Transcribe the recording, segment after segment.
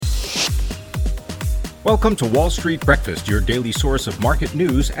Welcome to Wall Street Breakfast, your daily source of market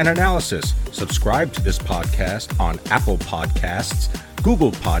news and analysis. Subscribe to this podcast on Apple Podcasts,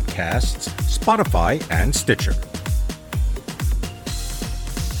 Google Podcasts, Spotify, and Stitcher.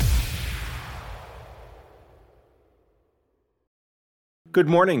 Good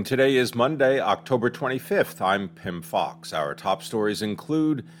morning. Today is Monday, October 25th. I'm Pim Fox. Our top stories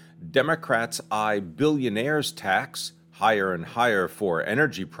include Democrats eye billionaires tax, higher and higher for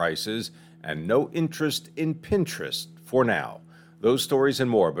energy prices, and no interest in Pinterest for now. Those stories and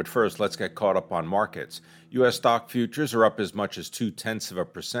more, but first let's get caught up on markets. U.S. stock futures are up as much as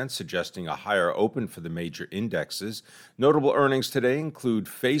 0.2%, suggesting a higher open for the major indexes. Notable earnings today include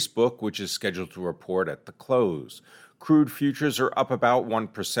Facebook, which is scheduled to report at the close. Crude futures are up about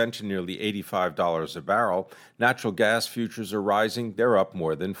 1% to nearly $85 a barrel. Natural gas futures are rising. They're up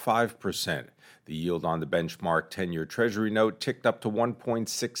more than 5%. The yield on the benchmark 10-year Treasury note ticked up to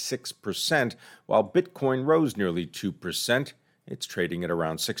 1.66%, while Bitcoin rose nearly 2%. It's trading at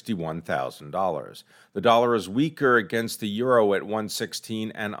around $61,000. The dollar is weaker against the euro at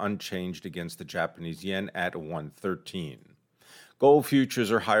 116 and unchanged against the Japanese yen at 113. Gold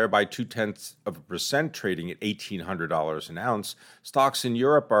futures are higher by 0.2%, trading at $1,800 an ounce. Stocks in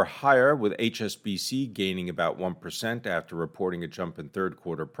Europe are higher, with HSBC gaining about 1% after reporting a jump in third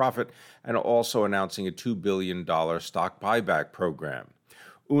quarter profit and also announcing a $2 billion stock buyback program.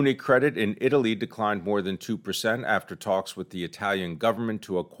 Unicredit in Italy declined more than 2% after talks with the Italian government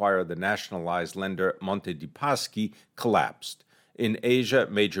to acquire the nationalized lender Monte dei Paschi collapsed. In Asia,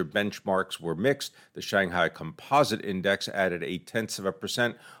 major benchmarks were mixed. The Shanghai Composite Index added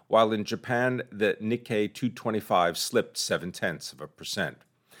 0.8%, while in Japan, the Nikkei 225 slipped 0.7%.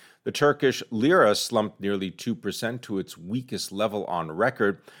 The Turkish lira slumped nearly 2% to its weakest level on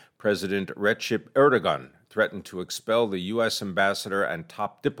record. President Recep Erdogan threatened to expel the U.S. ambassador and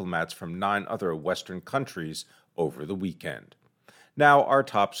top diplomats from 9 other Western countries over the weekend. Now, our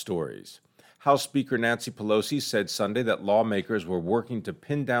top stories. House Speaker Nancy Pelosi said Sunday that lawmakers were working to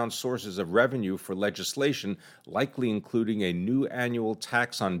pin down sources of revenue for legislation, likely including a new annual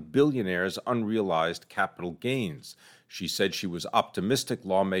tax on billionaires' unrealized capital gains. She said she was optimistic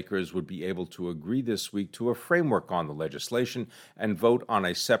lawmakers would be able to agree this week to a framework on the legislation and vote on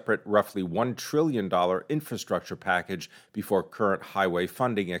a separate, roughly $1 trillion infrastructure package before current highway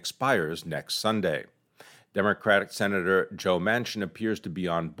funding expires next Sunday. Democratic Senator Joe Manchin appears to be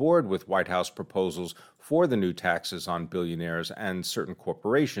on board with White House proposals for the new taxes on billionaires and certain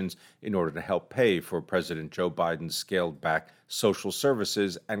corporations in order to help pay for President Joe Biden's scaled-back social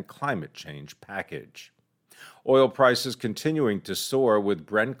services and climate change package. Oil prices continuing to soar, with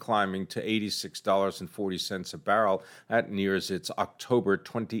Brent climbing to $86.40 a barrel. That nears its October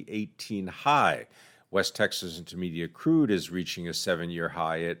 2018 high. West Texas Intermediate crude is reaching a 7-year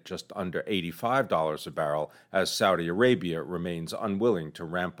high at just under $85 a barrel as Saudi Arabia remains unwilling to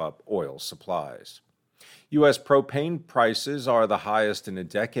ramp up oil supplies. U.S. propane prices are the highest in a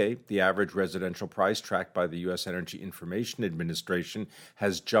decade. The average residential price tracked by the U.S. Energy Information Administration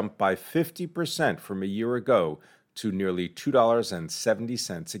has jumped by 50% from a year ago to nearly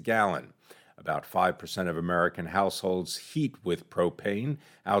 $2.70 a gallon. About 5% of American households heat with propane.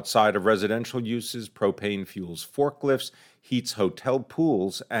 Outside of residential uses, propane fuels forklifts, heats hotel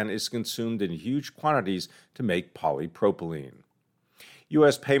pools, and is consumed in huge quantities to make polypropylene.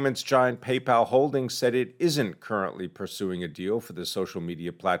 U.S. payments giant PayPal Holdings said it isn't currently pursuing a deal for the social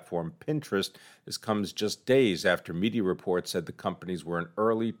media platform Pinterest. This comes just days after media reports said the companies were in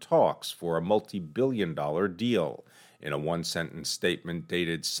early talks for a multi-billion-dollar deal. In a one-sentence statement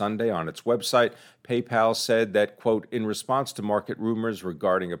dated Sunday on its website, PayPal said that, quote, in response to market rumors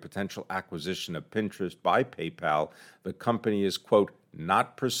regarding a potential acquisition of Pinterest by PayPal, the company is, quote,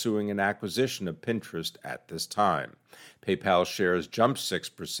 not pursuing an acquisition of Pinterest at this time. PayPal shares jumped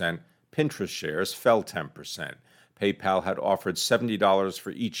 6%, Pinterest shares fell 10%. PayPal had offered $70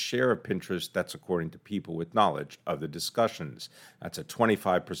 for each share of Pinterest. That's according to people with knowledge of the discussions. That's a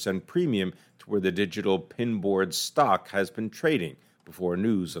 25% premium to where the digital pinboard stock has been trading before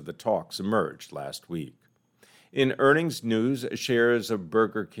news of the talks emerged last week. In earnings news, shares of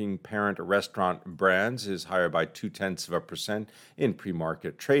Burger King parent restaurant Brands is higher by 0.2% in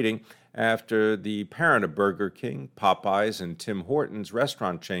pre-market trading after the parent of Burger King, Popeyes, and Tim Hortons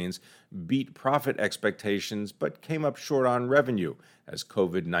restaurant chains beat profit expectations but came up short on revenue as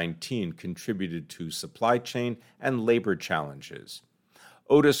COVID-19 contributed to supply chain and labor challenges.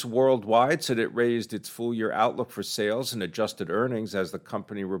 Otis Worldwide said it raised its full-year outlook for sales and adjusted earnings as the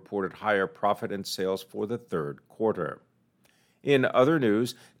company reported higher profit and sales for the third quarter. In other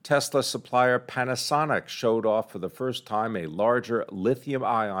news, Tesla supplier Panasonic showed off for the first time a larger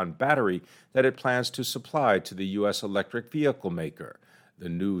lithium-ion battery that it plans to supply to the U.S. electric vehicle maker. The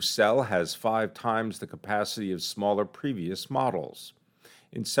new cell has 5 times the capacity of smaller previous models.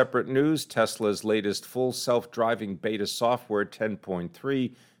 In separate news, Tesla's latest full self-driving beta software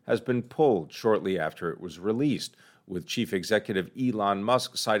 10.3 has been pulled shortly after it was released, with Chief Executive Elon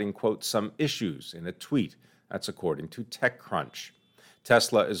Musk citing, quote, some issues in a tweet. That's according to TechCrunch.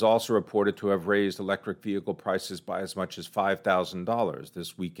 Tesla is also reported to have raised electric vehicle prices by as much as $5,000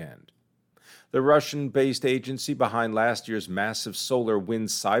 this weekend. The Russian-based agency behind last year's massive SolarWinds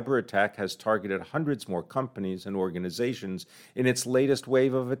cyber attack has targeted hundreds more companies and organizations in its latest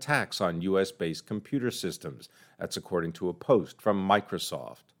wave of attacks on U.S.-based computer systems. That's according to a post from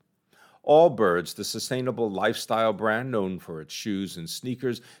Microsoft. Allbirds, the sustainable lifestyle brand known for its shoes and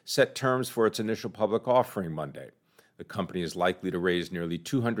sneakers, set terms for its initial public offering Monday. The company is likely to raise nearly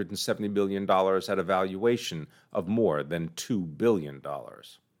 $270 million at a valuation of more than $2 billion.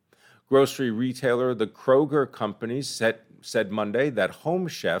 Grocery retailer The Kroger Company said Monday that Home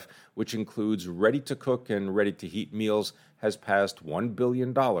Chef, which includes ready-to-cook and ready-to-heat meals, has passed $1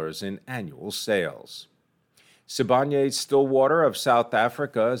 billion in annual sales. Sibanye-Stillwater of South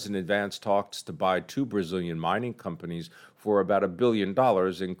Africa is in advanced talks to buy 2 Brazilian mining companies for about $1 billion,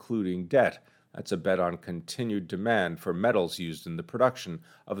 including debt. That's a bet on continued demand for metals used in the production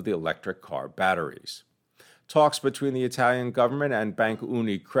of the electric car batteries. Talks between the Italian government and Bank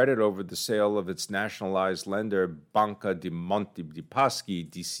Unicredit over the sale of its nationalized lender Banca di Monte dei Paschi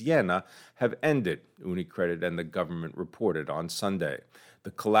di Siena have ended, Unicredit and the government reported on Sunday.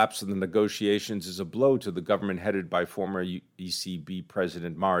 The collapse of the negotiations is a blow to the government headed by former ECB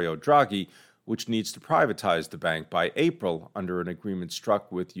President Mario Draghi, which needs to privatize the bank by April under an agreement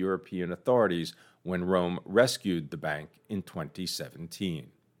struck with European authorities when Rome rescued the bank in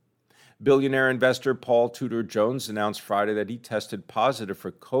 2017. Billionaire investor Paul Tudor Jones announced Friday that he tested positive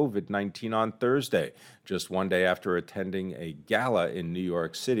for COVID-19 on Thursday, just one day after attending a gala in New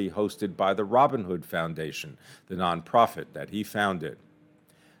York City hosted by the Robin Hood Foundation, the nonprofit that he founded.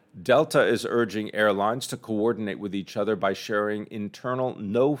 Delta is urging airlines to coordinate with each other by sharing internal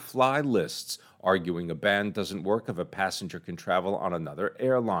no-fly lists, arguing a ban doesn't work if a passenger can travel on another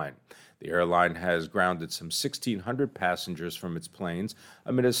airline. The airline has grounded some 1,600 passengers from its planes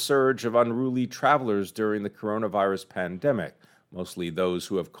amid a surge of unruly travelers during the coronavirus pandemic, mostly those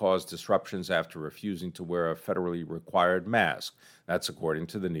who have caused disruptions after refusing to wear a federally required mask. That's according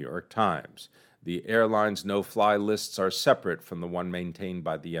to the New York Times. The airline's no-fly lists are separate from the one maintained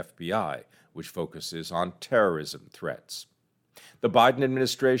by the FBI, which focuses on terrorism threats. The Biden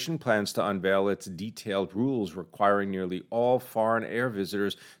administration plans to unveil its detailed rules requiring nearly all foreign air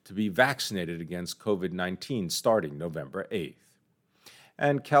visitors to be vaccinated against COVID-19 starting November 8th.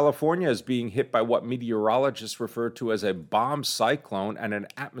 And California is being hit by what meteorologists refer to as a bomb cyclone and an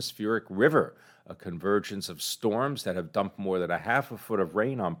atmospheric river, a convergence of storms that have dumped more than a half a foot of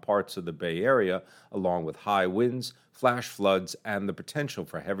rain on parts of the Bay Area, along with high winds, flash floods, and the potential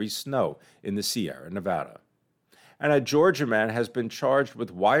for heavy snow in the Sierra Nevada. And a Georgia man has been charged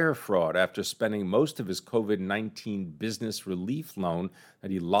with wire fraud after spending most of his COVID-19 business relief loan that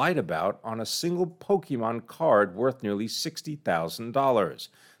he lied about on a single Pokemon card worth nearly $60,000.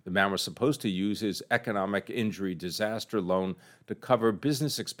 The man was supposed to use his economic injury disaster loan to cover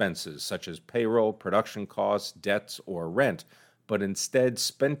business expenses such as payroll, production costs, debts, or rent, but instead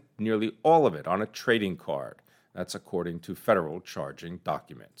spent nearly all of it on a trading card. That's according to federal charging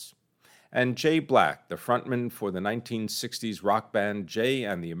documents. And Jay Black, the frontman for the 1960s rock band Jay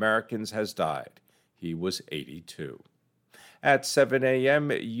and the Americans, has died. He was 82. At 7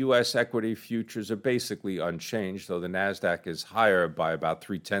 a.m., U.S. equity futures are basically unchanged, though the Nasdaq is higher by about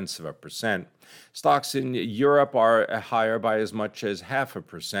 0.3%. Stocks in Europe are higher by as much as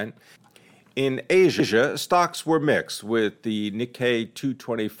 0.5%. In Asia, stocks were mixed, with the Nikkei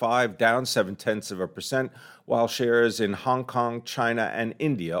 225 down 0.7%, while shares in Hong Kong, China, and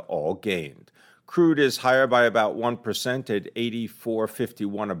India all gained. Crude is higher by about 1% at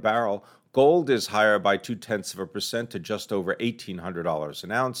 $84.51 a barrel. Gold is higher by 0.2% to just over $1,800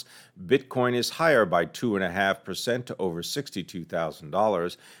 an ounce. Bitcoin is higher by 2.5% to over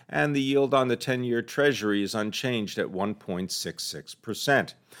 $62,000, and the yield on the 10-year Treasury is unchanged at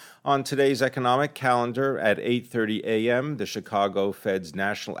 1.66%. On today's economic calendar at 8:30 a.m., the Chicago Fed's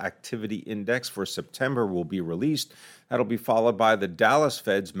National Activity Index for September will be released. That'll be followed by the Dallas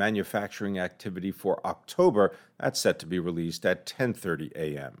Fed's Manufacturing Activity for October. That's set to be released at 10:30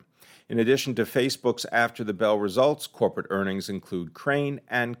 a.m. In addition to Facebook's after-the-bell results, corporate earnings include Crane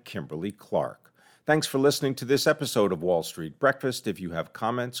and Kimberly-Clark. Thanks for listening to this episode of Wall Street Breakfast. If you have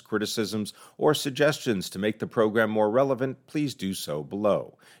comments, criticisms, or suggestions to make the program more relevant, please do so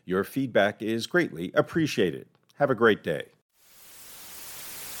below. Your feedback is greatly appreciated. Have a great day.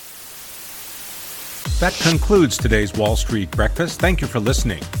 That concludes today's Wall Street Breakfast. Thank you for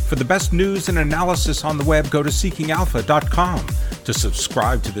listening. For the best news and analysis on the web, go to seekingalpha.com. To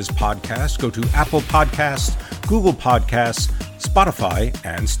subscribe to this podcast, go to Apple Podcasts, Google Podcasts, Spotify,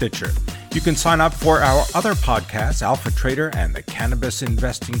 and Stitcher. You can sign up for our other podcasts, Alpha Trader and the Cannabis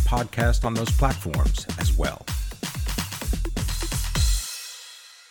Investing Podcast, on those platforms as well.